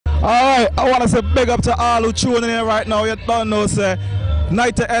Alright, I want to say big up to all who tuning in right now. You don't know, say,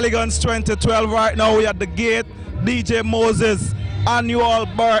 Night of Elegance 2012 right now. We at the gate. DJ Moses annual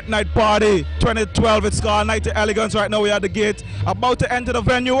birth night party 2012. It's called Night of Elegance right now. We at the gate. About to enter the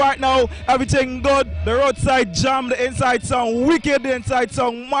venue right now. Everything good. The roadside jam, the inside song wicked, the inside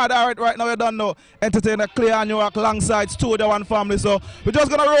song mad. Alright, right now you don't know. Entertainer Clear and New York alongside Studio One family. So we're just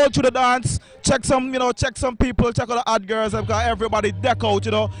gonna roll through the dance. Check some, check some people, check out the ad girls. I've got everybody deck out,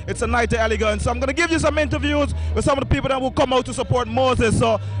 It's a Night of Elegance. So I'm gonna give you some interviews with some of the people that will come out to support Moses.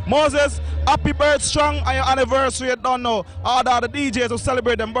 So Moses, happy birthday strong on your anniversary. You don't know. All the other DJs who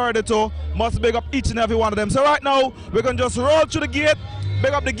celebrate them birthday too. Must big up each and every one of them. So right now, we're gonna just roll through the gate.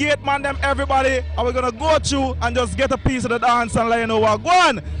 Big up the gate man, them everybody. And we're gonna go through and just get a piece of the dance and let you know what. Go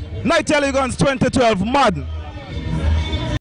on! Night of Elegance 2012, mad.